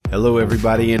Hello,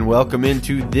 everybody, and welcome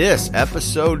into this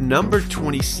episode number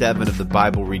 27 of the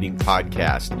Bible Reading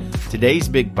Podcast. Today's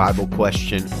big Bible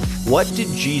question: what did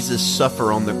Jesus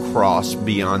suffer on the cross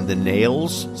beyond the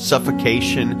nails,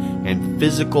 suffocation, and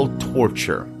physical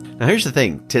torture? Now, here's the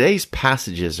thing. Today's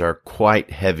passages are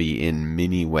quite heavy in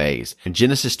many ways. In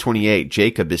Genesis 28,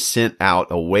 Jacob is sent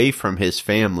out away from his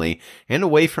family and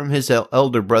away from his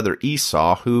elder brother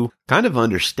Esau, who kind of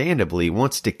understandably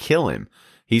wants to kill him.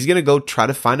 He's going to go try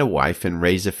to find a wife and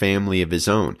raise a family of his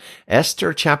own.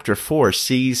 Esther chapter 4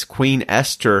 sees Queen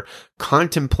Esther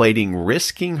contemplating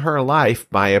risking her life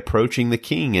by approaching the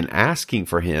king and asking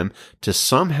for him to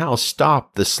somehow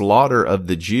stop the slaughter of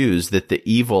the Jews that the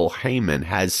evil Haman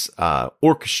has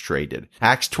orchestrated.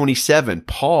 Acts 27,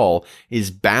 Paul is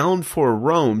bound for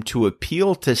Rome to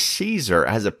appeal to Caesar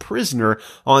as a prisoner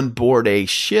on board a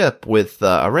ship with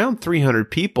around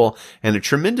 300 people, and a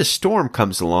tremendous storm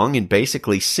comes along and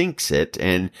basically sinks it,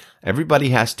 and everybody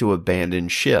has to abandon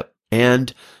ship.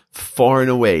 And far and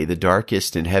away, the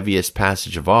darkest and heaviest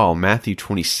passage of all, Matthew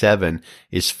 27,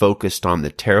 is focused on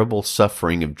the terrible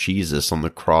suffering of Jesus on the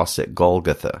cross at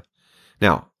Golgotha.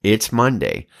 Now, it's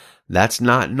Monday. That's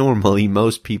not normally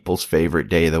most people's favorite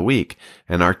day of the week,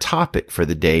 and our topic for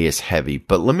the day is heavy.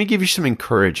 But let me give you some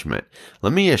encouragement.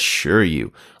 Let me assure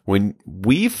you, when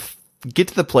we get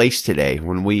to the place today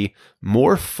when we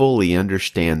more fully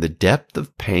understand the depth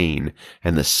of pain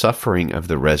and the suffering of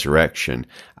the resurrection,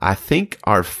 I think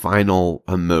our final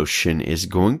emotion is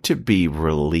going to be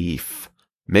relief.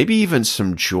 Maybe even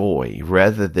some joy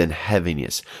rather than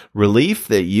heaviness. Relief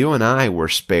that you and I were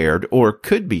spared, or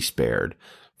could be spared,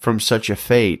 from such a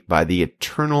fate by the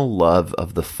eternal love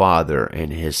of the Father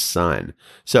and His Son.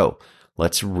 So,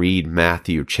 let's read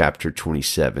Matthew chapter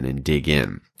 27 and dig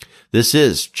in. This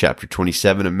is chapter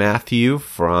 27 of Matthew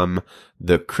from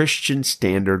the Christian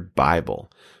Standard Bible.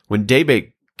 When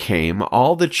daybreak came,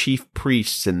 all the chief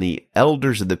priests and the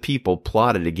elders of the people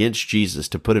plotted against Jesus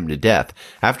to put him to death.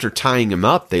 After tying him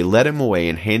up, they led him away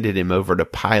and handed him over to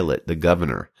Pilate, the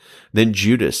governor. Then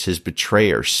Judas, his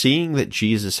betrayer, seeing that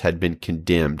Jesus had been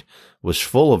condemned, was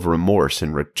full of remorse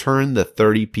and returned the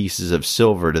 30 pieces of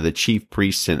silver to the chief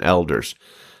priests and elders.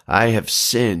 "I have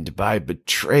sinned by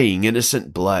betraying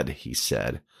innocent blood," he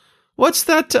said. "What's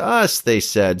that to us?" they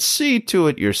said. "See to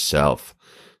it yourself."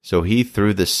 So he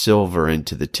threw the silver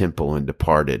into the temple and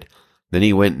departed. Then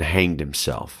he went and hanged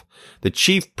himself. The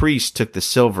chief priest took the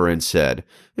silver and said,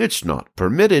 "It's not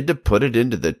permitted to put it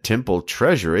into the temple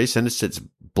treasury since it's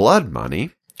blood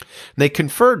money." They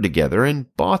conferred together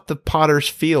and bought the potter's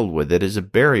field with it as a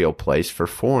burial place for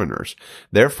foreigners.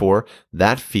 Therefore,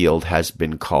 that field has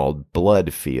been called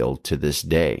Blood Field to this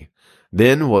day.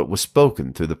 Then what was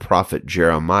spoken through the prophet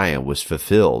Jeremiah was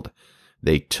fulfilled.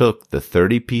 They took the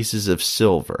 30 pieces of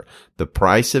silver, the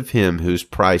price of him whose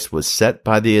price was set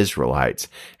by the Israelites,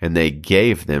 and they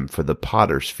gave them for the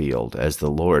potter's field, as the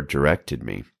Lord directed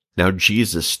me. Now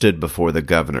Jesus stood before the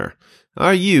governor.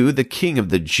 "Are you the king of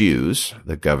the Jews?"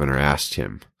 the governor asked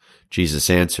him. Jesus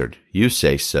answered, "You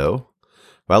say so."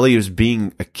 While he was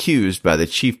being accused by the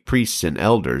chief priests and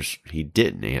elders, he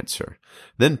didn't answer.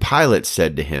 Then Pilate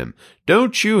said to him,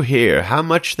 "Don't you hear how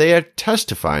much they are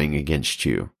testifying against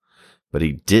you?" But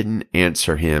he didn't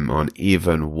answer him on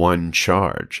even one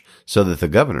charge, so that the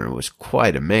governor was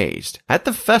quite amazed. At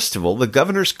the festival, the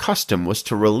governor's custom was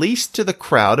to release to the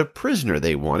crowd a prisoner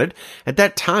they wanted. At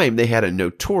that time, they had a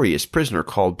notorious prisoner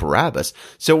called Barabbas.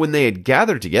 So when they had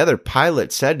gathered together,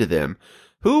 Pilate said to them,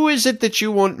 "Who is it that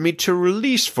you want me to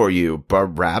release for you,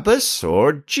 Barabbas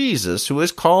or Jesus, who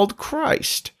is called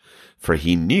Christ?" For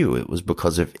he knew it was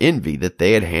because of envy that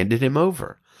they had handed him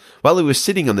over. While he was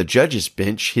sitting on the judge's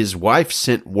bench, his wife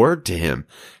sent word to him,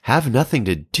 "Have nothing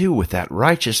to do with that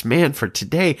righteous man, for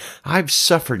today I've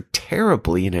suffered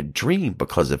terribly in a dream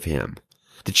because of him."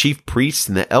 The chief priests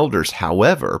and the elders,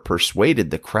 however,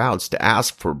 persuaded the crowds to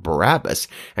ask for Barabbas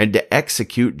and to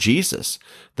execute Jesus.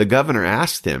 The governor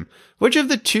asked them, "Which of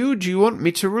the two do you want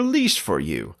me to release for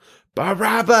you?"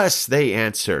 "Barabbas," they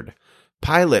answered.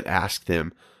 Pilate asked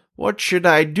them, "What should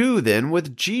I do then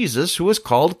with Jesus, who is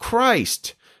called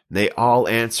Christ?" They all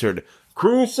answered,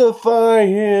 "Crucify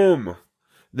him."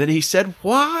 Then he said,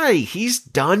 "Why? He's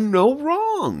done no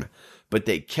wrong." But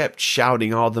they kept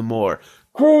shouting all the more,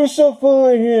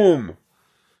 "Crucify him."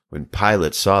 When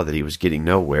Pilate saw that he was getting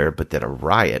nowhere, but that a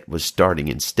riot was starting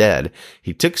instead,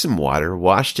 he took some water,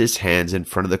 washed his hands in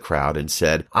front of the crowd, and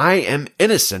said, "I am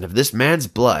innocent of this man's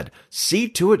blood. See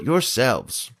to it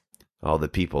yourselves." All the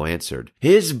people answered,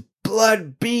 "His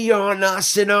blood be on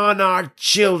us and on our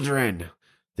children."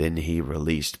 Then he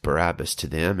released Barabbas to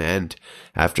them, and,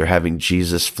 after having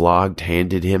Jesus flogged,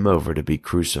 handed him over to be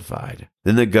crucified.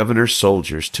 Then the governor's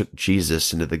soldiers took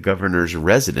Jesus into the governor's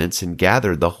residence and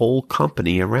gathered the whole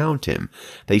company around him.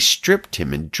 They stripped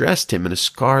him and dressed him in a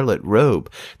scarlet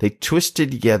robe. They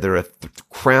twisted together a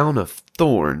crown of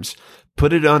thorns,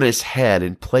 put it on his head,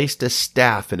 and placed a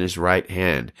staff in his right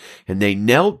hand. And they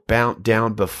knelt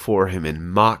down before him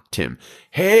and mocked him.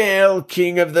 "Hail,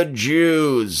 King of the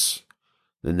Jews!"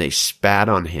 Then they spat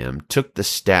on him, took the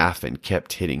staff, and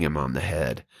kept hitting him on the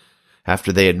head.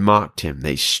 After they had mocked him,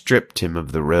 they stripped him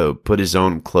of the robe, put his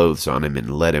own clothes on him,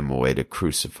 and led him away to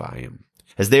crucify him.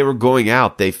 As they were going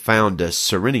out, they found a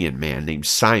Cyrenian man named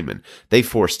Simon. They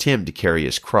forced him to carry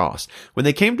his cross. When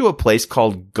they came to a place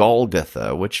called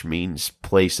Golgotha, which means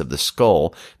place of the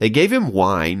skull, they gave him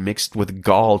wine mixed with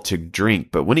gall to drink,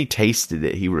 but when he tasted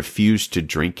it, he refused to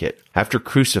drink it. After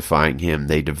crucifying him,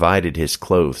 they divided his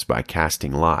clothes by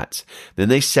casting lots. Then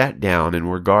they sat down and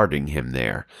were guarding him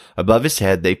there. Above his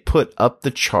head, they put up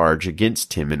the charge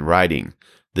against him in writing,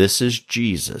 "This is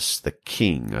Jesus, the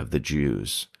King of the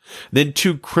Jews." Then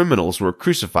 2 criminals were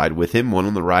crucified with him, one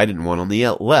on the right and one on the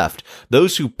left.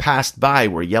 Those who passed by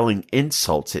were yelling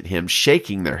insults at him,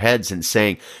 shaking their heads and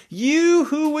saying, "You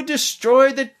who would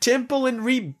destroy the temple and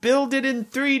rebuild it in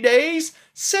 3 days,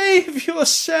 save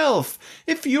yourself.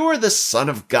 If you are the Son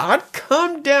of God,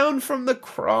 come down from the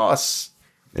cross."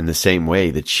 In the same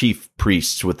way, the chief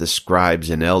priests with the scribes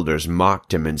and elders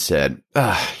mocked him and said,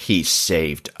 "He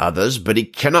saved others, but he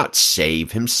cannot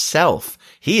save himself.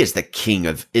 He is the King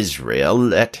of Israel.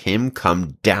 Let him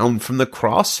come down from the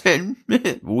cross, and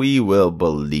we will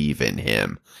believe in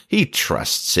him. He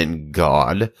trusts in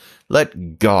God.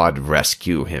 Let God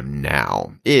rescue him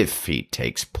now, if he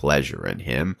takes pleasure in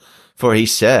him. For he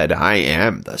said, 'I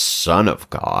am the Son of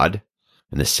God.'"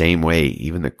 In the same way,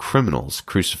 even the criminals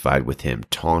crucified with him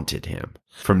taunted him.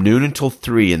 From noon until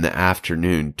 3 in the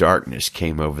afternoon, darkness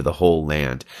came over the whole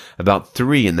land. About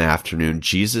 3 in the afternoon,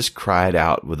 Jesus cried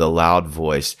out with a loud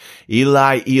voice,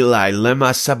 "Eli, Eli,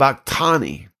 lema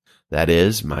sabachthani?" That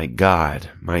is, my God,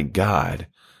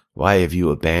 why have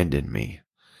you abandoned me?"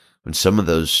 When some of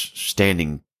those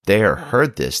standing there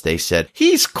heard this, they said,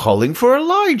 "He's calling for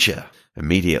Elijah."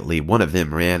 Immediately, one of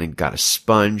them ran and got a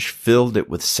sponge, filled it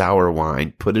with sour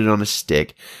wine, put it on a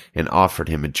stick, and offered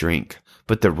him a drink.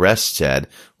 But the rest said,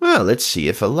 "Well, let's see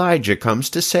if Elijah comes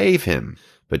to save him."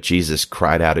 But Jesus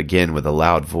cried out again with a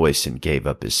loud voice and gave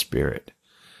up his spirit.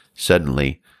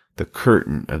 Suddenly, the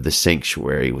curtain of the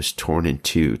sanctuary was torn in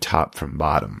two, top from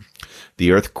bottom.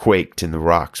 The earth quaked and the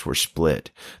rocks were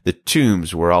split. The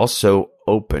tombs were also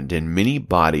opened, and many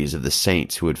bodies of the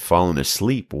saints who had fallen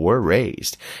asleep were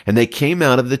raised. And they came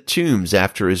out of the tombs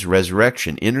after his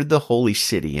resurrection, entered the holy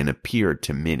city, and appeared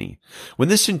to many. When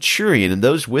the centurion and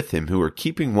those with him who were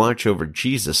keeping watch over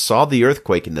Jesus saw the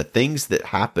earthquake and the things that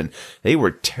happened, they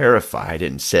were terrified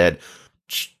and said,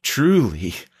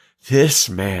 "Truly, this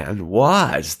man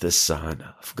was the Son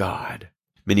of God."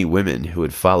 Many women who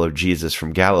had followed Jesus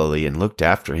from Galilee and looked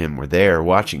after him were there,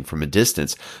 watching from a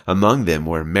distance. Among them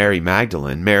were Mary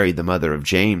Magdalene, Mary the mother of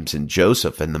James and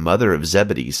Joseph, and the mother of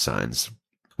Zebedee's sons.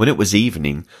 When it was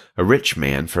evening, a rich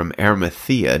man from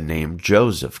Arimathea named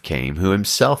Joseph came, who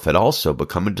himself had also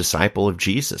become a disciple of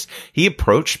Jesus. He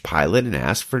approached Pilate and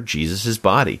asked for Jesus'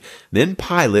 body. Then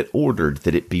Pilate ordered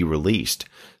that it be released.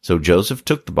 So Joseph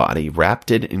took the body,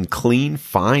 wrapped it in clean,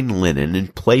 fine linen,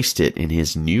 and placed it in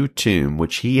his new tomb,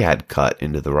 which he had cut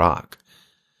into the rock.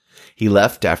 He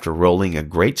left after rolling a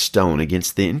great stone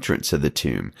against the entrance of the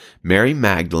tomb. Mary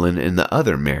Magdalene and the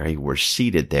other Mary were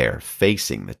seated there,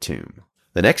 facing the tomb.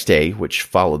 The next day, which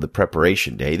followed the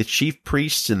preparation day, the chief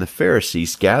priests and the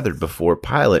Pharisees gathered before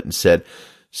Pilate and said,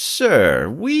 "Sir,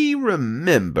 we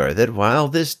remember that while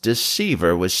this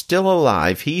deceiver was still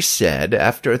alive, he said,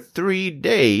 'After 3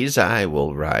 days I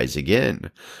will rise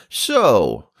again.'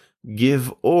 So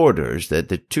give orders that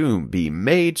the tomb be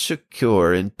made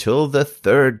secure until the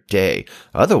 3rd day.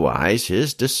 Otherwise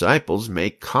his disciples may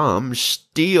come,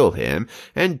 steal him,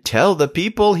 and tell the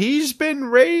people he's been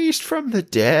raised from the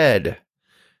dead.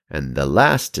 And the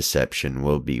last deception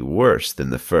will be worse than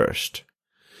the first."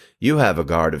 "You have a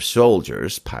guard of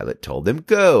soldiers," Pilate told them.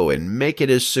 "Go and make it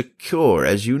as secure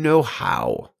as you know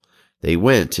how." They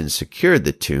went and secured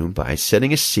the tomb by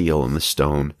setting a seal on the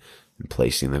stone and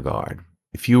placing the guard.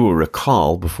 If you will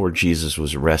recall, before Jesus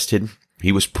was arrested,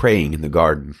 he was praying in the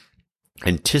garden,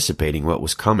 anticipating what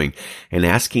was coming and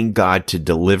asking God to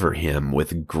deliver him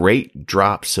with great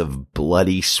drops of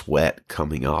bloody sweat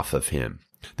coming off of him.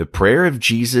 The prayer of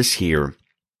Jesus here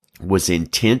was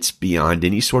intense beyond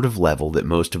any sort of level that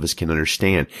most of us can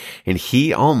understand. And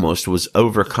he almost was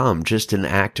overcome just in the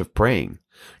act of praying.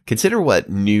 Consider what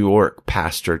New York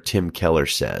pastor Tim Keller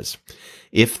says.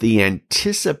 If the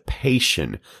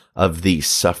anticipation of these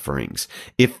sufferings,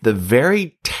 if the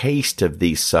very taste of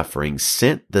these sufferings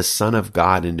sent the Son of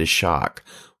God into shock,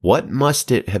 what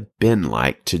must it have been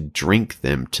like to drink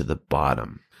them to the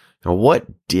bottom? Now,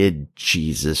 what did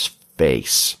Jesus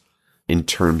face in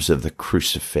terms of the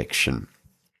crucifixion?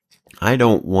 I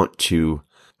don't want to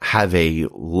have a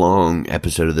long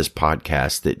episode of this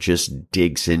podcast that just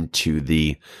digs into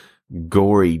the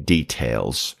gory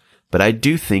details, but I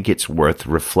do think it's worth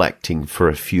reflecting for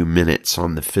a few minutes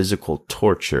on the physical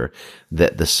torture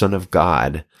that the Son of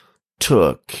God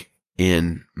took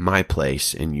in my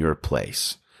place, in your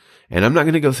place. And I'm not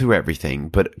going to go through everything,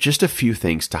 but just a few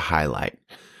things to highlight.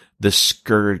 The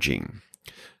scourging.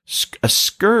 A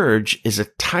scourge is a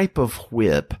type of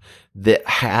whip that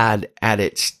had at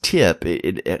its tip,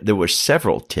 there were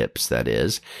several tips, that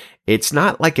is. It's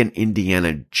not like an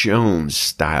Indiana Jones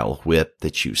style whip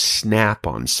that you snap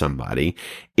on somebody.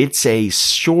 It's a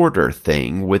shorter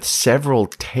thing with several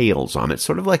tails on it,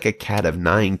 sort of like a cat of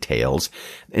nine tails.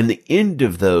 And the end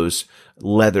of those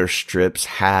leather strips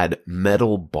had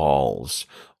metal balls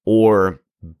or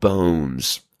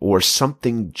bones or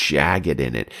something jagged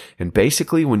in it. And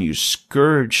basically when you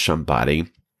scourge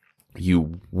somebody,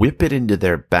 you whip it into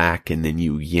their back and then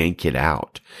you yank it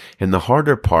out. And the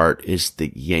harder part is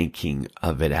the yanking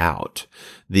of it out.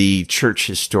 The church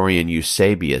historian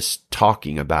Eusebius,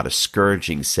 talking about a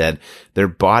scourging, said their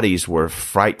bodies were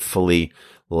frightfully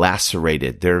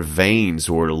lacerated, their veins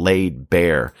were laid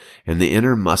bare, and the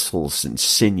inner muscles and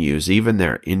sinews, even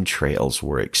their entrails,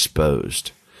 were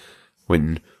exposed.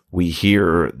 When we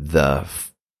hear the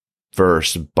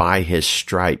verse, by his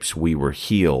stripes we were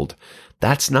healed,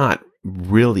 that's not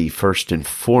really first and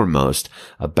foremost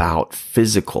about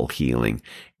physical healing.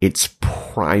 It's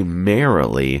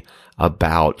primarily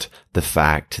about the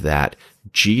fact that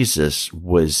Jesus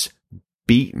was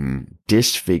beaten,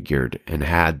 disfigured, and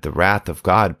had the wrath of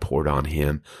God poured on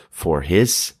him for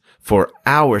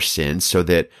our sins, so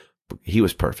that he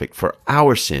was perfect, for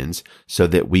our sins, so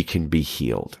that we can be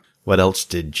healed. What else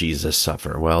did Jesus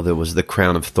suffer? Well, there was the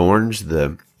crown of thorns,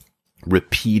 the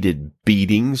repeated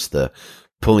beatings, the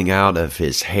pulling out of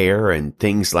his hair and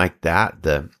things like that,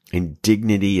 the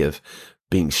indignity of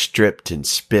being stripped and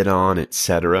spit on,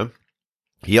 etc.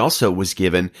 He also was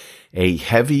given a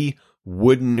heavy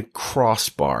wooden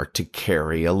crossbar to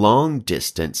carry a long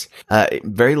distance,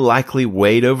 very likely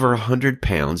weighed over 100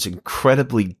 pounds,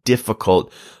 incredibly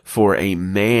difficult for a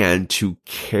man to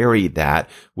carry that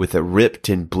with a ripped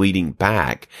and bleeding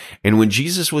back. And when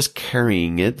Jesus was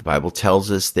carrying it, the Bible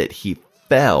tells us that he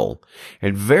fell,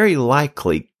 and very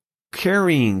likely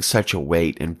carrying such a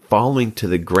weight and falling to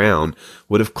the ground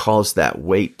would have caused that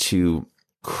weight to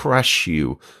crush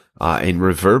you and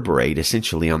reverberate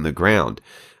essentially on the ground.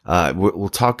 We'll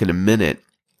talk in a minute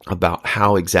about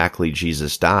how exactly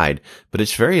Jesus died, but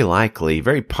it's very likely,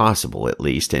 very possible at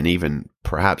least, and even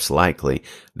perhaps likely,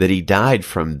 that he died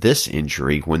from this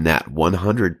injury when that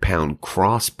 100-pound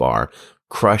crossbar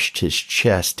crushed his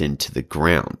chest into the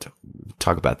ground. We'll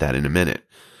talk about that in a minute.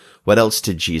 What else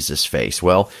did Jesus face?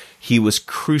 Well, he was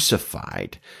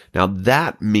crucified. Now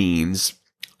that means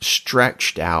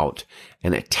stretched out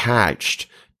and attached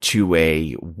to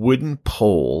a wooden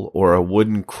pole or a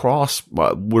wooden pole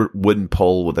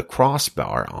with a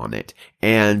crossbar on it.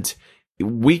 And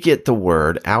we get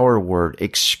our word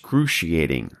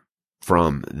excruciating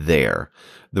from there.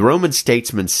 The Roman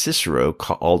statesman Cicero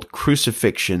called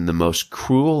crucifixion the most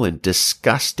cruel and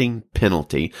disgusting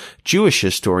penalty. Jewish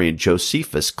historian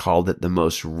Josephus called it the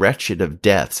most wretched of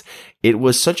deaths. It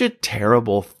was such a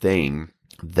terrible thing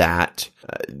that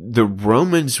the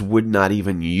Romans would not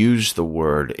even use the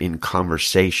word in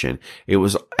conversation. It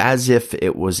was as if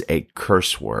it was a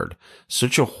curse word.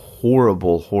 Such a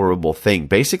horrible, horrible thing.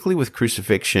 Basically, with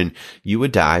crucifixion, you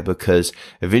would die because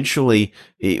eventually,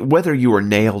 whether you were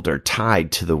nailed or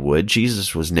tied to the wood,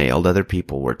 Jesus was nailed, other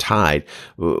people were tied.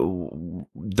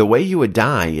 The way you would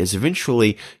die is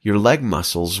eventually your leg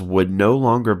muscles would no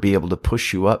longer be able to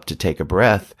push you up to take a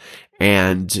breath,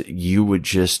 and you would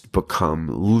just become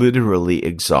literally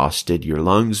exhausted. Your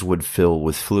lungs would fill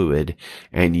with fluid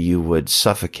and you would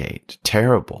suffocate.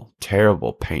 Terrible,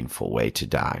 terrible, painful way to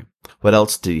die. What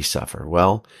else did he suffer?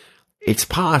 Well, it's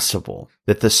possible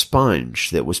that the sponge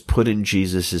that was put in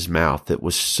Jesus' mouth that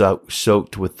was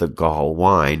soaked with the gall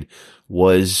wine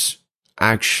was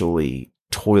actually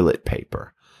toilet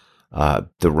paper.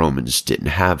 The Romans didn't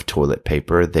have toilet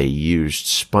paper. They used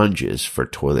sponges for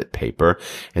toilet paper.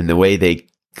 And the way they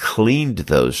cleaned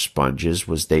those sponges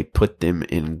was they put them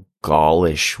in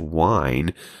gallish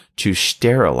wine to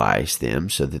sterilize them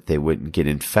so that they wouldn't get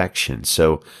infection.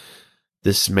 So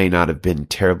this may not have been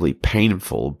terribly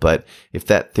painful, but if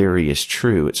that theory is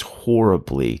true, it's it's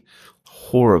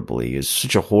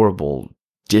such a horrible,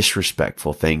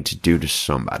 disrespectful thing to do to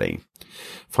somebody.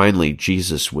 Finally,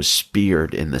 Jesus was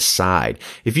speared in the side.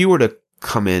 If you were to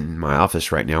come in my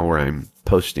office right now where I'm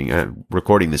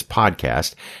recording this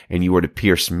podcast, and you were to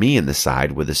pierce me in the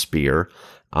side with a spear,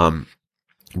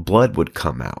 blood would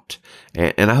come out.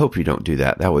 And I hope you don't do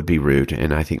that. That would be rude.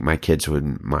 And I think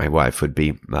my wife would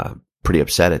be pretty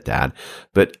upset at that.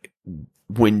 But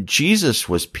when Jesus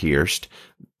was pierced,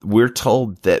 we're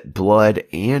told that blood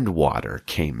and water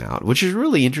came out, which is a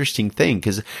really interesting thing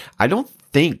because I don't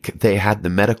think they had the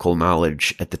medical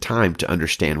knowledge at the time to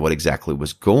understand what exactly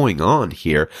was going on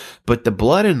here. But the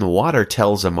blood and the water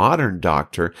tells a modern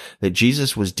doctor that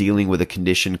Jesus was dealing with a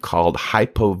condition called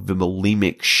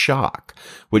hypovolemic shock,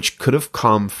 which could have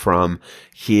come from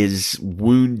his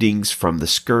woundings from the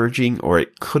scourging, or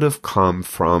it could have come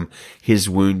from his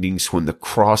woundings when the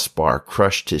crossbar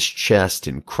crushed his chest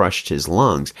and crushed his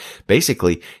lungs.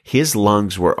 Basically, his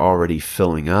lungs were already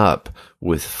filling up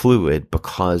with fluid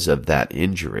because of that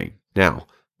injury. Now,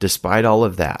 despite all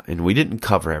of that, and we didn't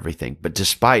cover everything, but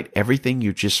despite everything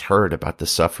you just heard about the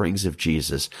sufferings of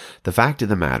Jesus, the fact of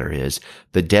the matter is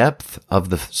the depth of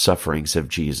the sufferings of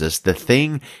Jesus, the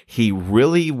thing he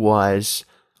really was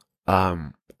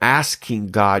asking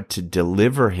God to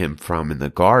deliver him from in the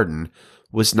garden,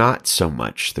 was not so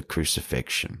much the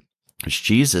crucifixion. As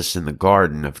Jesus in the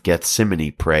Garden of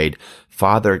Gethsemane prayed,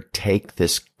 "Father, take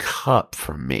this cup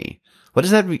from me." What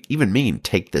does that even mean,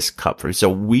 take this cup from me? It's a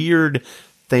weird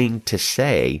thing to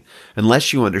say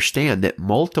unless you understand that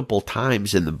multiple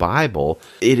times in the Bible,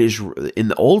 it is in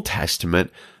the Old Testament,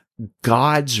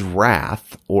 God's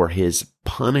wrath or his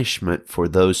punishment for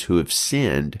those who have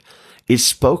sinned is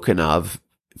spoken of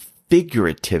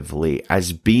figuratively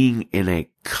as being in a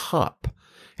cup.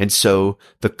 And so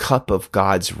the cup of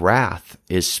God's wrath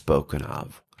is spoken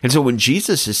of. And so when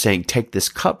Jesus is saying, "Take this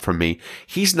cup from me,"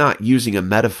 he's not using a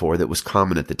metaphor that was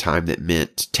common at the time that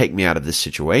meant, "Take me out of this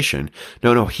situation."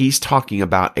 No, he's talking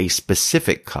about a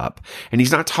specific cup. And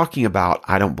he's not talking about,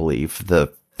 I don't believe,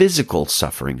 the physical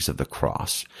sufferings of the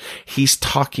cross. He's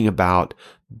talking about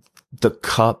the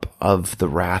cup of the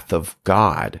wrath of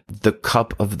God, the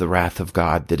cup of the wrath of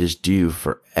God that is due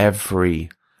for every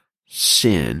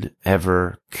sin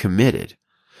ever committed.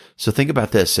 So think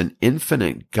about this. An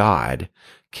infinite God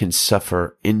can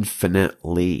suffer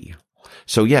infinitely.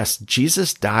 So yes,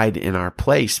 Jesus died in our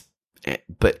place,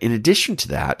 but in addition to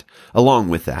that, along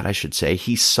with that, I should say,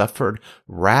 he suffered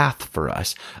wrath for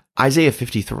us. Isaiah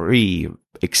 53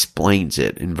 explains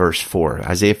it in verse 4.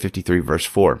 Isaiah 53 verse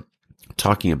 4.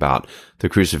 Talking about the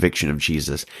crucifixion of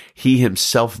Jesus. He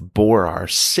himself bore our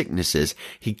sicknesses.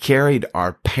 He carried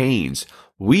our pains.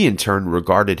 We in turn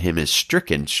regarded him as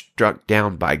stricken, struck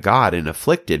down by God and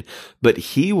afflicted, but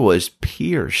he was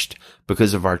pierced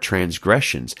because of our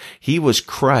transgressions. He was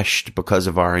crushed because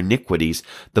of our iniquities.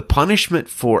 The punishment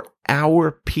for our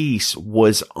peace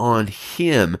was on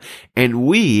him, and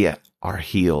we are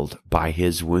healed by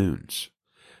his wounds.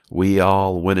 We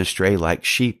all went astray like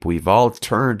sheep. We've all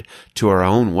turned to our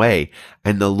own way,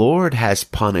 and the Lord has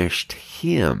punished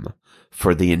him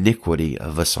for the iniquity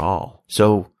of us all.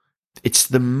 So it's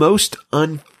the most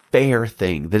unfair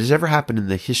thing that has ever happened in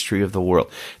the history of the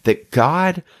world, that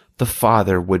God the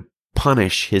Father would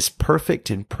punish his perfect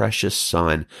and precious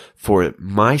Son for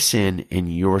my sin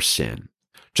and your sin.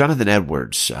 Jonathan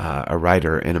Edwards, a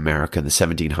writer in America in the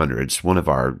 1700s, one of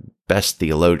our best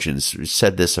theologians,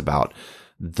 said this about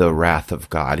the wrath of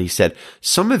God. He said,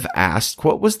 "Some have asked,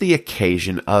 what was the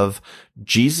occasion of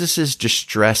Jesus'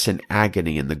 distress and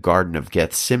agony in the Garden of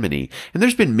Gethsemane?" And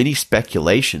there's been many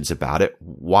speculations about it,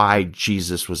 why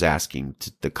Jesus was asking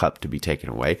the cup to be taken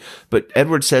away. But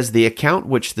Edwards says the account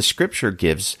which the scripture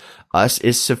gives us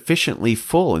is sufficiently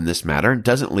full in this matter and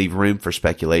doesn't leave room for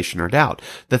speculation or doubt.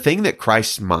 The thing that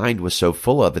Christ's mind was so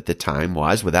full of at the time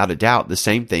was, without a doubt, the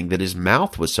same thing that his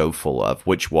mouth was so full of,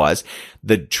 which was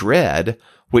the dread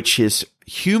which his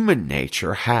human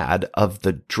nature had of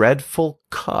the dreadful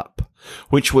cup,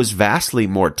 which was vastly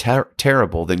more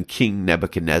terrible than King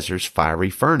Nebuchadnezzar's fiery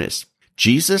furnace.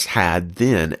 Jesus had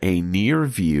then a near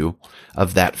view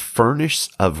of that furnace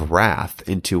of wrath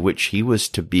into which he was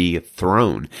to be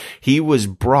thrown. He was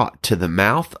brought to the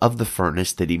mouth of the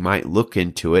furnace that he might look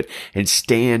into it and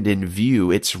stand in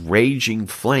view its raging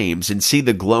flames and see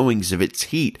the glowings of its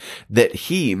heat, that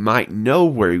he might know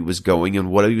where he was going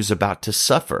and what he was about to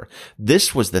suffer.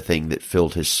 This was the thing that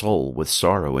filled his soul with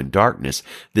sorrow and darkness.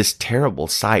 This terrible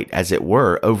sight, as it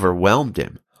were, overwhelmed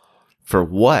him. For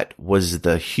what was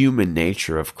the human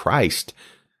nature of Christ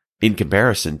in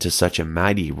comparison to such a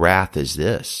mighty wrath as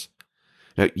this?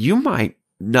 Now, you might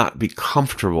not be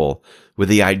comfortable with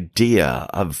the idea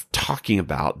of talking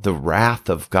about the wrath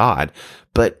of God,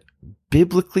 but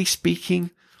biblically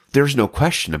speaking, there's no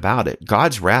question about it.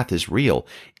 God's wrath is real.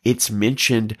 It's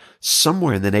mentioned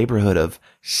somewhere in the neighborhood of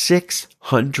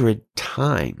 600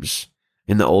 times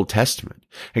in the Old Testament.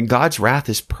 And God's wrath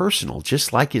is personal,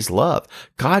 just like his love.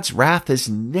 God's wrath is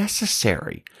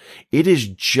necessary. It is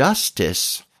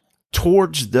justice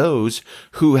towards those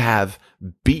who have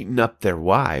beaten up their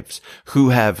wives, who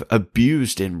have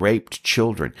abused and raped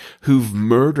children, who've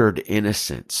murdered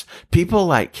innocents, people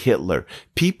like Hitler,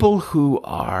 people who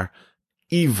are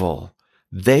evil.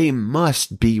 They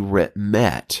must be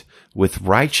met with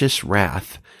righteous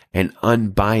wrath and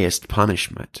unbiased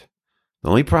punishment. The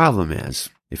only problem is,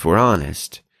 if we're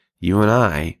honest, you and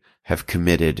I have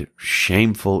committed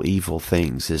shameful, evil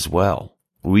things as well.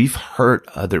 We've hurt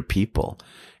other people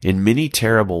in many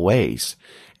terrible ways.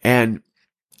 And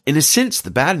in a sense,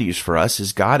 the bad news for us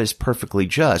is God is perfectly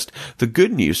just. The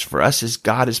good news for us is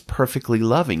God is perfectly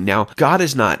loving. Now, God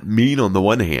is not mean on the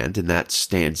one hand, and that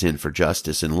stands in for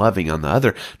justice, and loving on the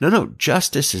other. No,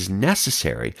 justice is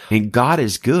necessary, and God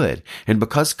is good. And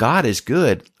because God is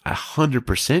good,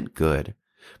 100% good,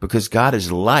 because God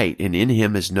is light and in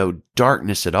him is no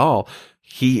darkness at all,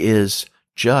 he is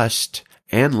just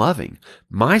and loving.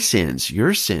 My sins,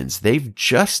 your sins, they've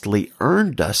justly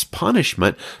earned us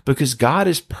punishment because God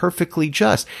is perfectly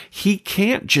just. He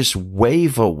can't just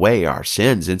wave away our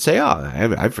sins and say, oh,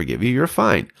 I forgive you, you're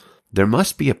fine. There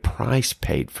must be a price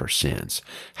paid for sins.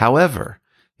 However,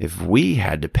 if we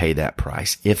had to pay that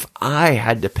price, if I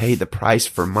had to pay the price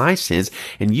for my sins,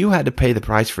 and you had to pay the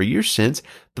price for your sins,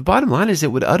 the bottom line is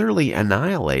it would utterly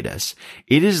annihilate us.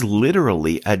 It is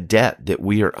literally a debt that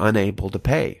we are unable to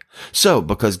pay. So,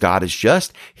 because God is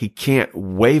just, he can't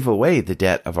wave away the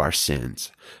debt of our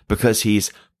sins. Because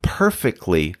he's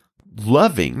perfectly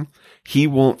loving, he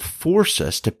won't force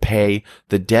us to pay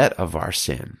the debt of our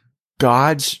sin.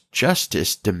 God's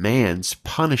justice demands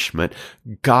punishment.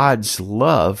 God's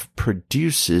love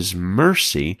produces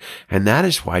mercy, and that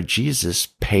is why Jesus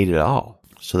paid it all.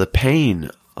 So the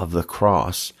pain of the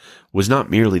cross was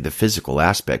not merely the physical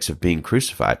aspects of being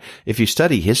crucified. If you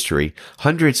study history,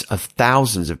 hundreds of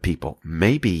thousands of people,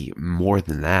 maybe more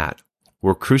than that,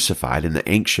 were crucified in the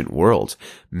ancient world.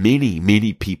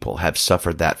 Many people have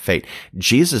suffered that fate.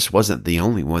 Jesus wasn't the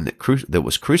only one that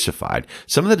was crucified.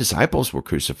 Some of the disciples were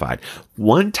crucified.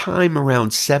 One time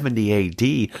around 70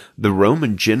 AD, the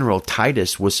Roman general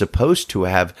Titus was supposed to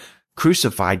have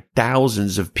crucified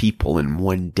thousands of people in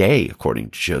one day,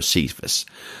 according to Josephus.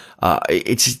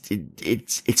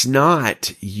 It's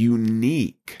not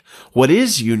unique. What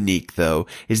is unique, though,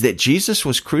 is that Jesus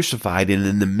was crucified, and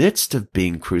in the midst of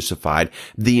being crucified,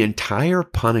 the entire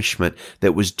punishment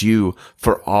that was due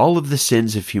for all of the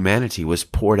sins of humanity was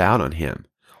poured out on him.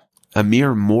 A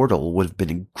mere mortal would have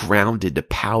been grounded to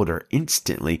powder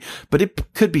instantly, but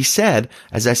it could be said,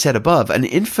 as I said above, an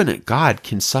infinite God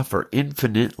can suffer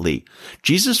infinitely.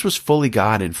 Jesus was fully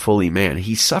God and fully man.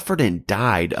 He suffered and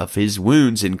died of his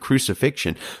wounds in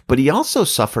crucifixion, but he also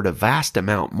suffered a vast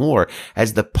amount more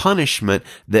as the punishment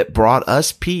that brought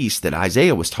us peace that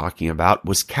Isaiah was talking about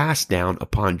was cast down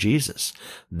upon Jesus.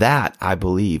 That, I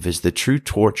believe, is the true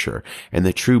torture and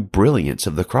the true brilliance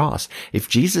of the cross. If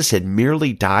Jesus had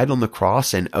merely died on the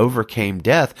cross and overcame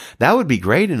death, that would be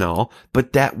great and all,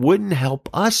 but that wouldn't help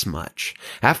us much.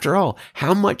 After all,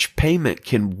 how much payment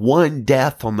can one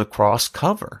death on the cross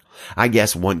cover? I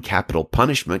guess one capital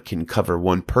punishment can cover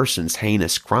one person's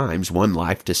heinous crimes, one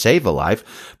life to save a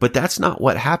life, but that's not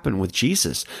what happened with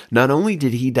Jesus. Not only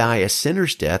did he die a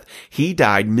sinner's death, he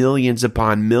died millions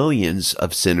upon millions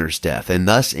of sinners' death, and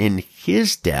thus in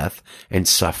his death and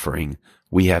suffering,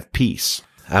 we have peace.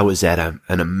 I was at an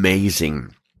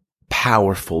amazing,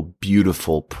 powerful,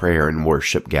 beautiful prayer and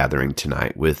worship gathering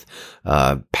tonight with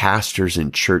pastors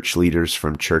and church leaders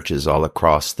from churches all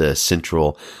across the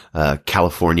central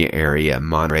California area,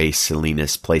 Monterey,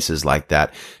 Salinas, places like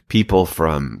that. People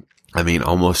from I mean,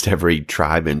 almost every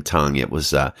tribe and tongue. It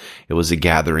was a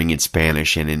gathering in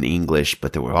Spanish and in English,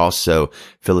 but there were also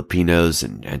Filipinos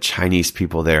and Chinese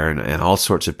people there and all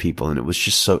sorts of people. And it was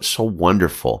just so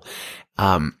wonderful.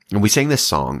 And we sang this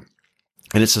song,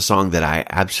 and it's a song that I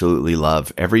absolutely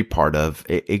love every part of,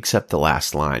 except the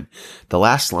last line. The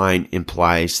last line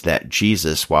implies that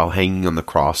Jesus, while hanging on the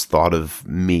cross, thought of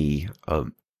me,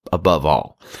 above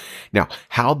all. Now,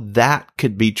 how that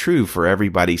could be true for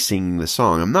everybody singing the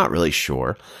song, I'm not really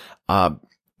sure.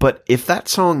 But if that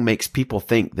song makes people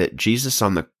think that Jesus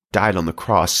died on the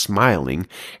cross smiling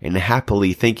and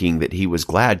happily thinking that he was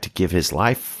glad to give his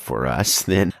life for us,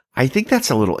 then I think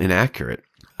that's a little inaccurate.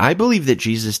 I believe that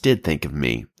Jesus did think of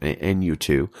me and you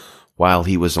too while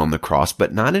he was on the cross,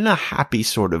 but not in a happy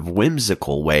sort of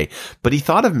whimsical way. But he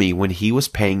thought of me when he was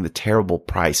paying the terrible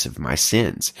price of my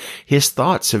sins. His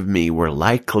thoughts of me were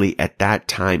likely at that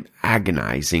time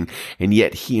agonizing, and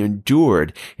yet he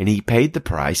endured, and he paid the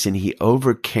price, and he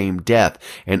overcame death,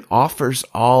 and offers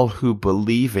all who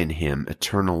believe in him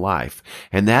eternal life.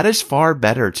 And that is far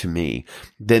better to me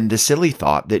than the silly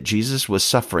thought that Jesus was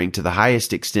suffering to the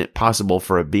highest extent possible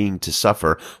for a being to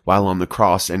suffer while on the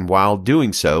cross, and while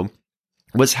doing so,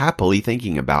 was happily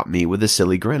thinking about me with a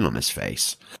silly grin on his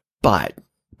face. But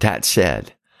that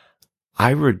said, I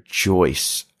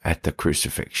rejoice at the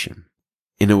crucifixion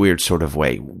in a weird sort of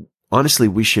way. Honestly,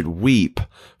 we should weep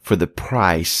for the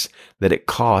price that it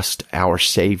cost our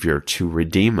Savior to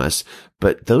redeem us,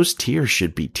 but those tears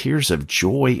should be tears of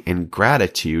joy and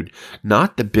gratitude,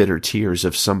 not the bitter tears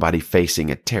of somebody facing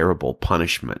a terrible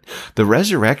punishment. The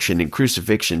resurrection and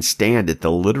crucifixion stand at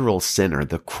the literal center,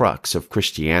 the crux of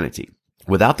Christianity.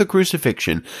 Without the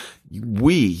crucifixion,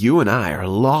 you and I are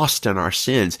lost in our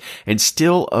sins and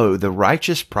still owe the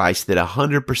righteous price that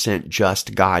 100%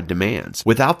 just God demands.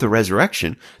 Without the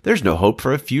resurrection, there's no hope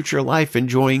for a future life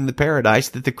enjoying the paradise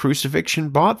that the crucifixion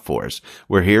bought for us.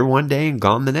 We're here one day and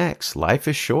gone the next. Life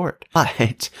is short.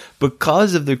 But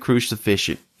because of the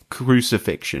crucifixion,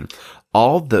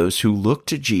 all those who look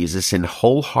to Jesus in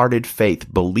wholehearted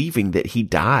faith, believing that he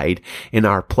died in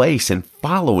our place and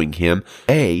following him,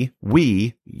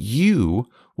 you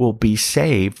will be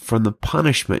saved from the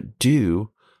punishment due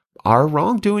our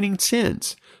wrongdoing and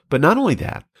sins. But not only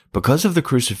that, because of the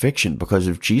crucifixion, because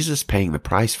of Jesus paying the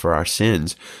price for our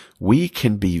sins, we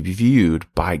can be viewed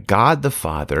by God the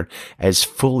Father as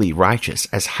fully righteous,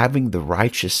 as having the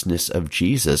righteousness of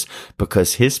Jesus,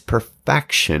 because his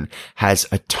perfection has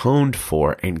atoned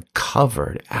for and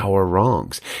covered our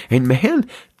wrongs. And man,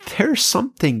 there's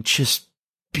something just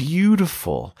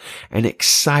beautiful and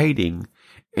exciting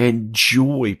and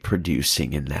joy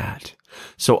producing in that.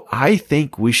 So I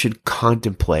think we should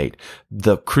contemplate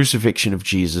the crucifixion of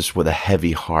Jesus with a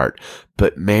heavy heart.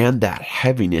 But man, that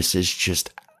heaviness is just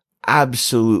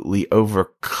absolutely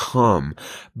overcome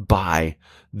by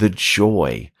the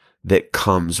joy that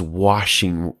comes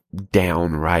washing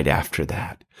down right after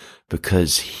that,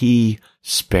 because he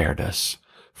spared us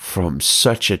from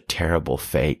such a terrible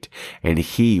fate, and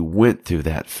he went through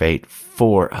that fate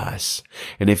for us.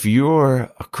 And if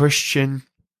you're a Christian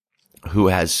who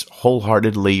has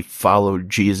wholeheartedly followed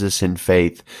Jesus in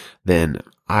faith, then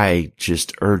I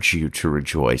just urge you to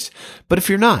rejoice. But if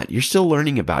you're not, you're still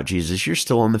learning about Jesus, you're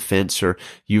still on the fence, or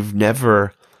you've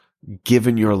never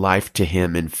given your life to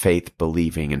him in faith,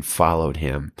 believing and followed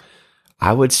him,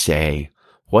 I would say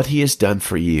what he has done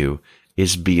for you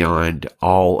is beyond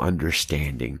all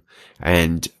understanding.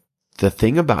 And the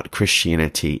thing about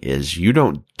Christianity is you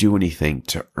don't do anything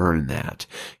to earn that.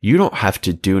 You don't have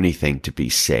to do anything to be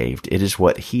saved. It is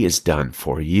what he has done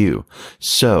for you.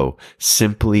 So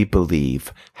simply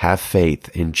believe, have faith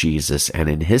in Jesus and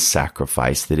in his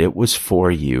sacrifice that it was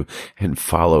for you, and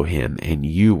follow him, and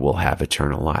you will have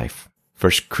eternal life.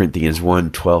 1 Corinthians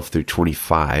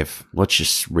 1:12-25. Let's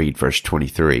just read verse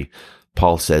 23.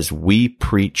 Paul says, "We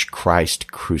preach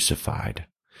Christ crucified."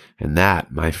 And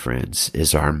that, my friends,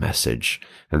 is our message.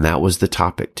 And that was the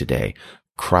topic today.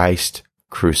 Christ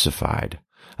crucified.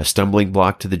 A stumbling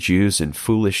block to the Jews and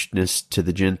foolishness to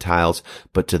the Gentiles,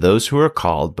 but to those who are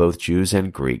called, both Jews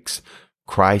and Greeks,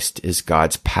 Christ is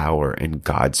God's power and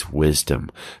God's wisdom,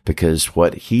 because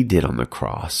what he did on the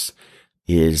cross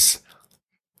is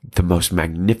the most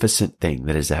magnificent thing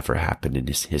that has ever happened in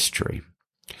his history.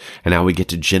 And now we get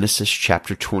to Genesis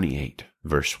chapter 28.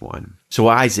 Verse 1. So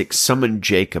Isaac summoned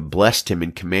Jacob, blessed him,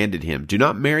 and commanded him, "Do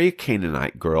not marry a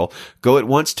Canaanite girl. Go at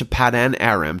once to Paddan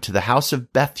Aram, to the house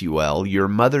of Bethuel, your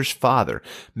mother's father.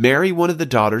 Marry one of the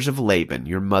daughters of Laban,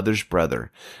 your mother's brother.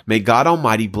 May God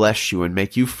Almighty bless you and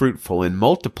make you fruitful and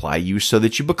multiply you so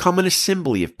that you become an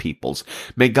assembly of peoples.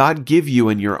 May God give you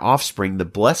and your offspring the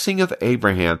blessing of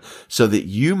Abraham so that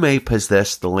you may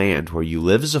possess the land where you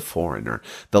live as a foreigner,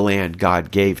 the land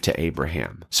God gave to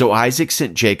Abraham." So Isaac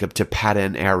sent Jacob to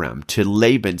Paddan Aram, to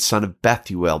Laban son of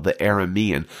Bethuel the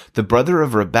Aramean, the brother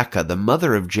of Rebekah, the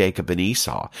mother of Jacob and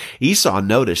Esau. Esau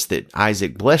noticed that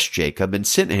Isaac blessed Jacob and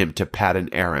sent him to Paddan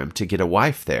Aram to get a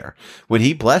wife there. When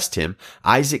he blessed him,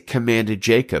 Isaac commanded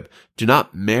Jacob, "Do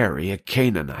not marry a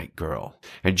Canaanite girl."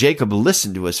 And Jacob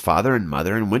listened to his father and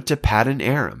mother and went to Paddan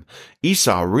Aram.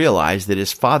 Esau realized that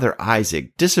his father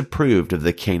Isaac disapproved of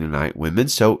the Canaanite women,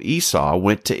 so Esau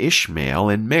went to Ishmael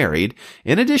and married,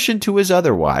 in addition to his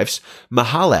other wives,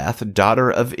 Mahalath,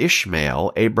 daughter of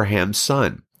Ishmael, Abraham's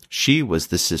son. She was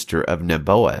the sister of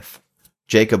Nebaioth.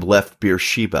 Jacob left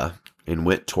Beersheba and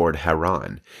went toward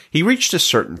Haran. He reached a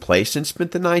certain place and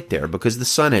spent the night there because the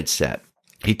sun had set.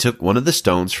 He took one of the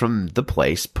stones from the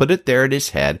place, put it there at his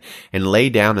head, and lay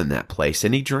down in that place,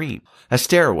 and he dreamed. A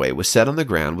stairway was set on the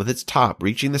ground with its top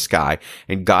reaching the sky,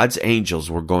 and God's angels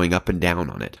were going up and down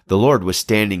on it. The Lord was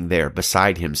standing there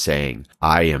beside him, saying,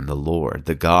 "I am the Lord,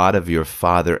 the God of your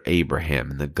father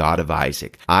Abraham, and the God of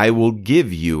Isaac. I will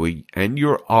give you and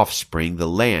your offspring the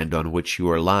land on which you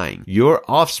are lying. Your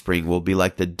offspring will be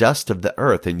like the dust of the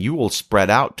earth, and you will spread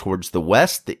out towards the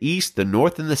west, the east, the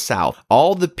north, and the south.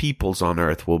 All the peoples on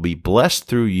earth will be blessed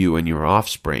through you and your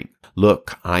offspring.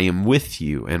 Look, I am with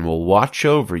you and will watch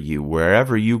over you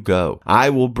wherever you go. I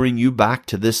will bring you back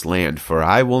to this land, for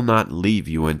I will not leave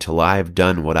you until I have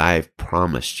done what I have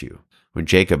promised you." When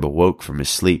Jacob awoke from his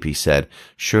sleep, he said,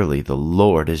 "Surely the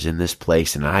Lord is in this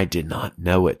place, and I did not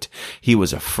know it." He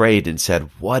was afraid and said,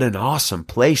 "What an awesome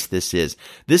place this is!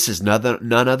 This is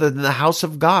none other than the house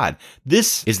of God.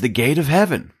 This is the gate of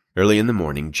heaven." Early in the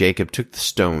morning, Jacob took the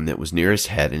stone that was near his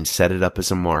head and set it up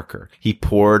as a marker. He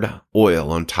poured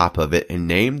oil on top of it and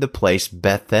named the place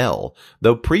Bethel,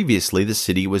 though previously the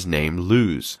city was named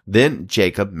Luz. Then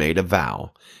Jacob made a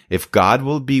vow. "If God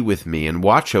will be with me and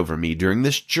watch over me during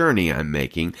this journey I'm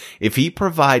making, if he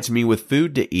provides me with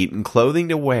food to eat and clothing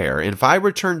to wear, and if I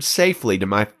return safely to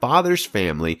my father's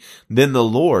family, then the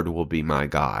Lord will be my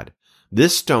God.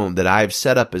 This stone that I have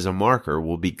set up as a marker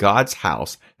will be God's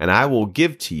house, and I will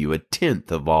give to you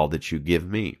 1/10 of all that you give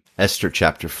me." Esther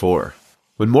chapter 4.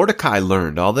 When Mordecai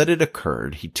learned all that had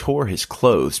occurred, he tore his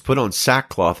clothes, put on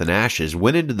sackcloth and ashes,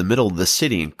 went into the middle of the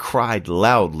city, and cried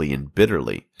loudly and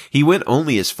bitterly. He went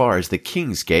only as far as the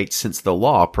king's gate, since the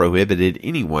law prohibited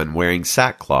anyone wearing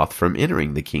sackcloth from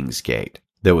entering the king's gate.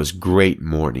 There was great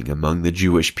mourning among the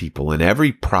Jewish people in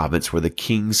every province where the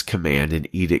king's command and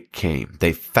edict came.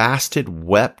 They fasted,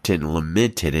 wept, and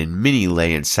lamented, and many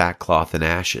lay in sackcloth and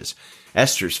ashes.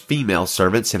 Esther's female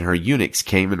servants and her eunuchs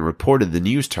came and reported the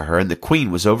news to her, and the queen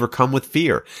was overcome with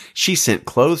fear. She sent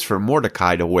clothes for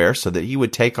Mordecai to wear so that he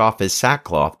would take off his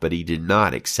sackcloth, but he did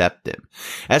not accept them.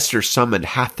 Esther summoned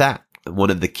Hathach,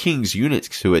 one of the king's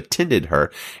eunuchs who attended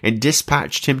her, and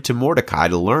dispatched him to Mordecai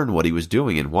to learn what he was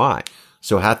doing and why.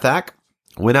 So Hathach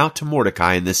went out to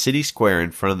Mordecai in the city square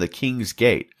in front of the king's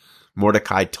gate.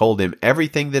 Mordecai told him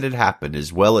everything that had happened,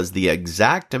 as well as the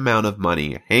exact amount of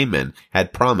money Haman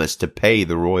had promised to pay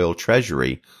the royal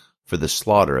treasury for the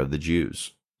slaughter of the Jews.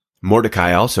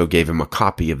 Mordecai also gave him a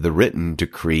copy of the written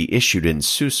decree issued in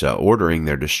Susa ordering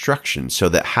their destruction, so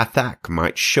that Hathach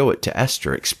might show it to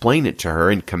Esther, explain it to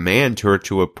her, and command her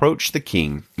to approach the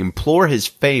king, implore his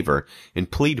favor,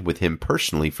 and plead with him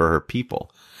personally for her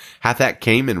people. Hathach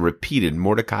came and repeated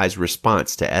Mordecai's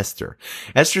response to Esther.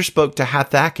 Esther spoke to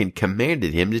Hathach and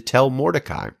commanded him to tell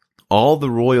Mordecai, "All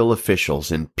the royal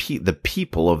officials and the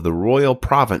people of the royal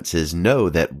provinces know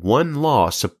that one law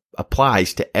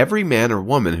applies to every man or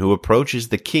woman who approaches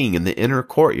the king in the inner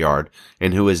courtyard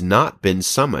and who has not been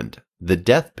summoned, the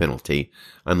death penalty,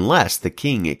 unless the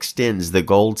king extends the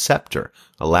gold scepter,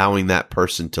 allowing that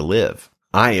person to live.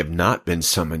 I have not been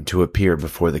summoned to appear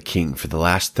before the king for the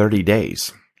last 30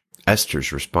 days.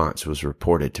 Esther's response was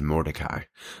reported to Mordecai.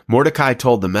 Mordecai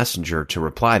told the messenger to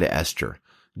reply to Esther,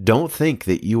 "Don't think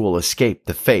that you will escape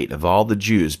the fate of all the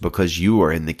Jews because you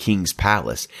are in the king's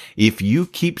palace. If you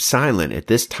keep silent at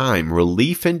this time,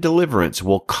 relief and deliverance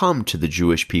will come to the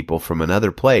Jewish people from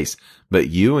another place,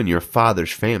 but you and your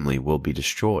father's family will be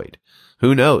destroyed.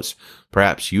 Who knows?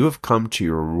 Perhaps you have come to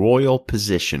your royal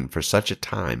position for such a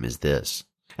time as this."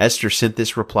 Esther sent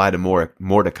this reply to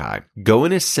Mordecai, "Go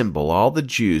and assemble all the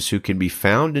Jews who can be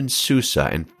found in Susa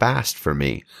and fast for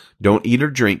me. Don't eat or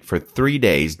drink for 3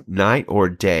 days, night or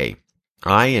day.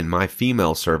 I and my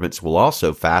female servants will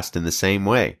also fast in the same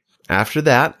way. After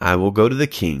that, I will go to the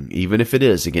king, even if it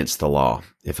is against the law.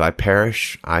 If I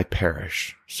perish, I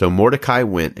perish." So Mordecai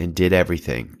went and did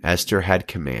everything Esther had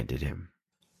commanded him.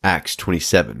 Acts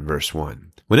 27, verse 1.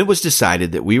 When it was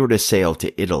decided that we were to sail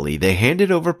to Italy, they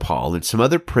handed over Paul and some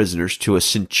other prisoners to a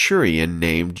centurion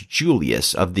named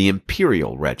Julius of the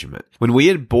imperial regiment. When we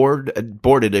had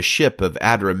boarded a ship of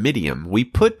Adramyttium, we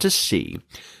put to sea,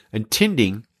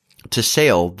 intending to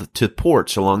sail to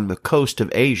ports along the coast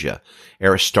of Asia.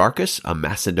 Aristarchus, a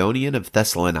Macedonian of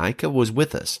Thessalonica, was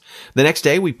with us. The next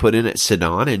day we put in at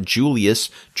Sidon, and Julius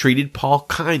treated Paul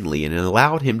kindly and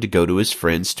allowed him to go to his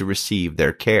friends to receive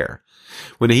their care.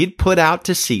 When he had put out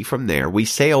to sea from there, we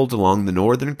sailed along the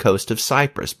northern coast of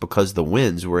Cyprus because the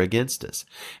winds were against us.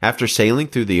 After sailing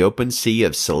through the open sea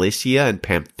of Cilicia and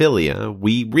Pamphylia,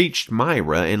 we reached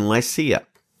Myra and Lycia.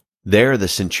 There the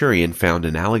centurion found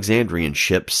an Alexandrian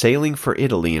ship sailing for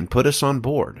Italy and put us on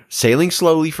board. Sailing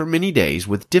slowly for many days,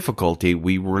 with difficulty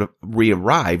we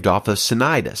arrived off of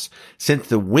Cnidus. Since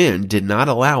the wind did not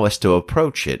allow us to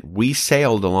approach it, we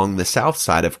sailed along the south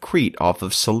side of Crete off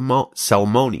of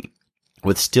Salmone.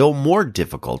 With still more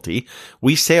difficulty,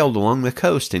 we sailed along the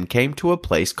coast and came to a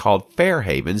place called Fair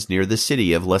Havens near the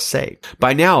city of Lasea.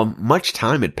 By now, much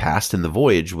time had passed and the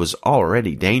voyage was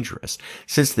already dangerous.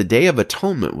 Since the Day of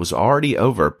Atonement was already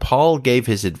over, Paul gave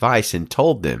his advice and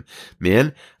told them,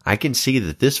 "Men, I can see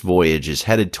that this voyage is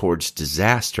headed towards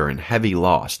disaster and heavy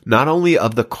loss, not only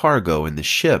of the cargo and the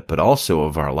ship, but also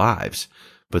of our lives."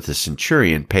 But the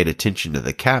centurion paid attention to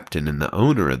the captain and the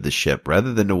owner of the ship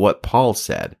rather than to what Paul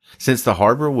said. Since the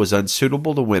harbor was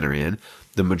unsuitable to winter in,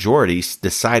 the majority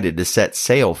decided to set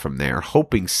sail from there,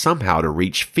 hoping somehow to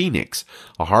reach Phoenix,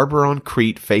 a harbor on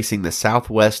Crete facing the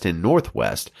southwest and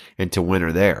northwest, and to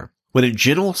winter there. When a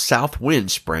gentle south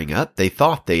wind sprang up, they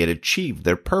thought they had achieved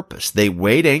their purpose. They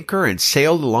weighed anchor and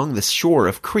sailed along the shore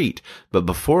of Crete, but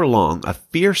before long a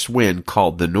fierce wind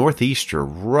called the northeaster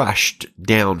rushed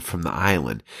down from the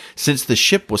island. Since the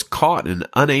ship was caught and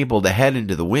unable to head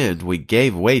into the wind, we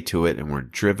gave way to it and were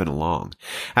driven along.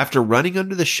 After running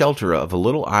under the shelter of a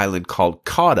little island called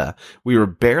Cauda, we were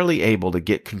barely able to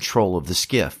get control of the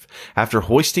skiff. After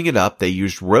hoisting it up, they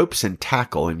used ropes and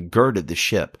tackle and girded the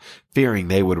ship, fearing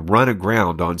they would run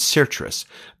aground on Syrtis.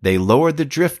 They lowered the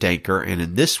drift anchor, and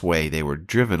in this way they were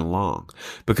driven along.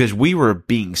 Because we were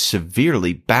being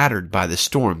severely battered by the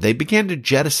storm, they began to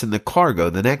jettison the cargo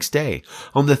the next day.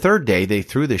 On the third day they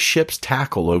threw the ship's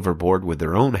tackle overboard with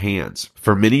their own hands.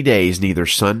 For many days neither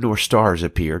sun nor stars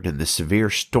appeared, and the severe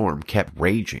storm kept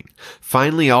raging.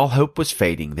 Finally all hope was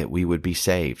fading that we would be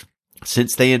saved.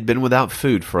 Since they had been without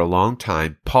food for a long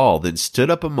time, Paul then stood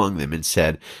up among them and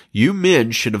said, "You men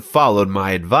should have followed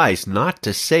my advice not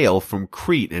to sail from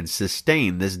Crete and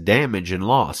sustain this damage and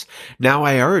loss. Now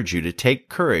I urge you to take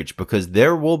courage, because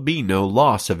there will be no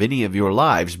loss of any of your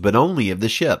lives, but only of the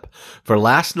ship. For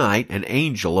last night an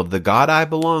angel of the God I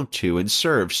belong to and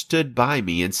serve stood by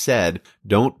me and said,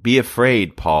 'Don't be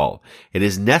afraid, Paul. It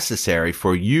is necessary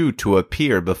for you to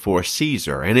appear before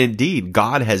Caesar, and indeed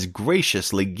God has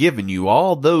graciously given you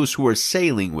all those who are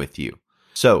sailing with you.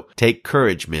 So take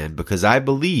courage, men, because I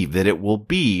believe God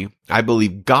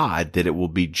that it will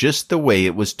be just the way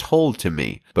it was told to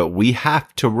me, but we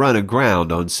have to run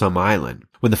aground on some island.'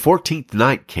 When the 14th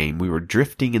night came, we were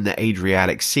drifting in the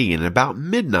Adriatic Sea, and about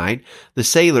midnight the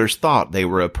sailors thought they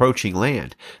were approaching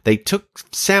land. They took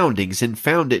soundings and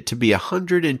found it to be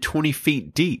 120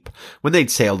 feet deep. When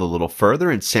they'd sailed a little further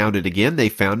and sounded again, they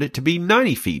found it to be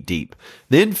 90 feet deep.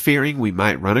 Then, fearing we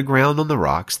might run aground on the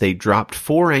rocks, they dropped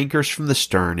 4 anchors from the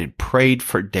stern and prayed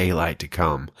for daylight to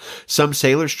come. Some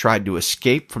sailors tried to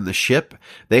escape from the ship.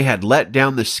 They had let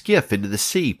down the skiff into the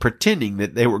sea, pretending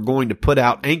that they were going to put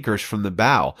out anchors from the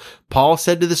bow. Paul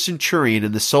said to the centurion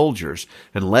and the soldiers,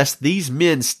 'Unless these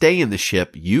men stay in the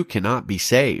ship, you cannot be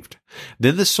saved.'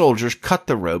 Then the soldiers cut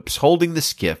the ropes holding the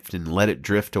skiff and let it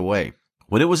drift away.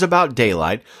 When it was about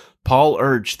daylight, Paul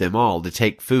urged them all to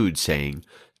take food, saying,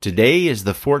 'Today is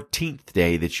the 14th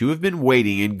day that you have been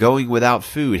waiting and going without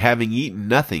food, having eaten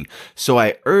nothing. So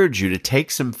I urge you to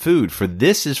take some food, for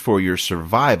this is for your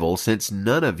survival, since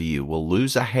none of you will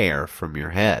lose a hair from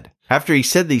your head.' After he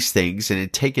said these things and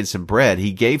had taken some bread,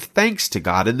 he gave thanks to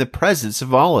God in the presence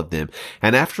of all of them.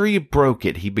 And after he had broke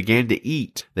it, he began to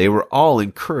eat. They were all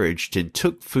encouraged and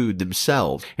took food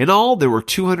themselves. In all, there were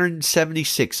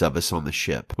 276 of us on the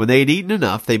ship. When they had eaten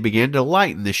enough, they began to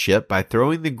lighten the ship by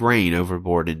throwing the grain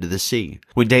overboard into the sea.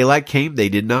 When daylight came, they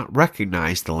did not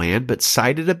recognize the land, but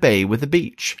sighted a bay with a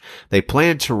beach. They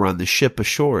planned to run the ship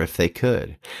ashore if they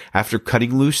could. After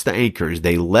cutting loose the anchors,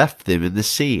 they left them in the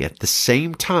sea, at the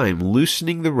same time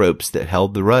loosening the ropes that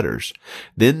held the rudders.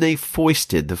 Then they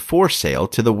foisted the foresail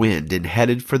to the wind and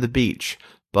headed for the beach.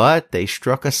 But they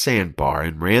struck a sandbar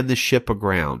and ran the ship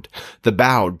aground. The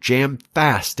bow jammed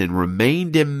fast and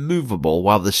remained immovable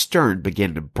while the stern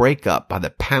began to break up by the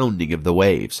pounding of the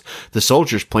waves. The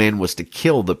soldiers' plan was to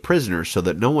kill the prisoners so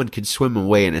that no one could swim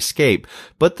away and escape,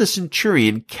 but the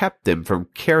centurion kept them from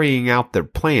carrying out their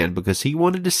plan because he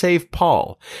wanted to save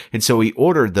Paul, and so he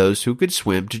ordered those who could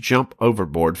swim to jump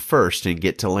overboard first and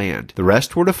get to land. The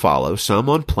rest were to follow, some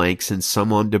on planks and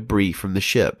some on debris from the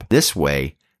ship. This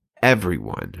way,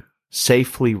 everyone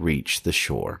safely reached the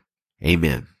shore.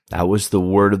 Amen. That was the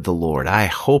word of the Lord. I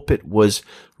hope it was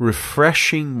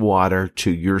refreshing water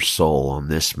to your soul on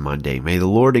this Monday. May the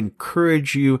Lord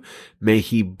encourage you. May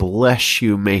he bless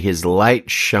you. May his light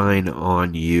shine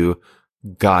on you.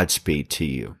 Godspeed to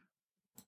you.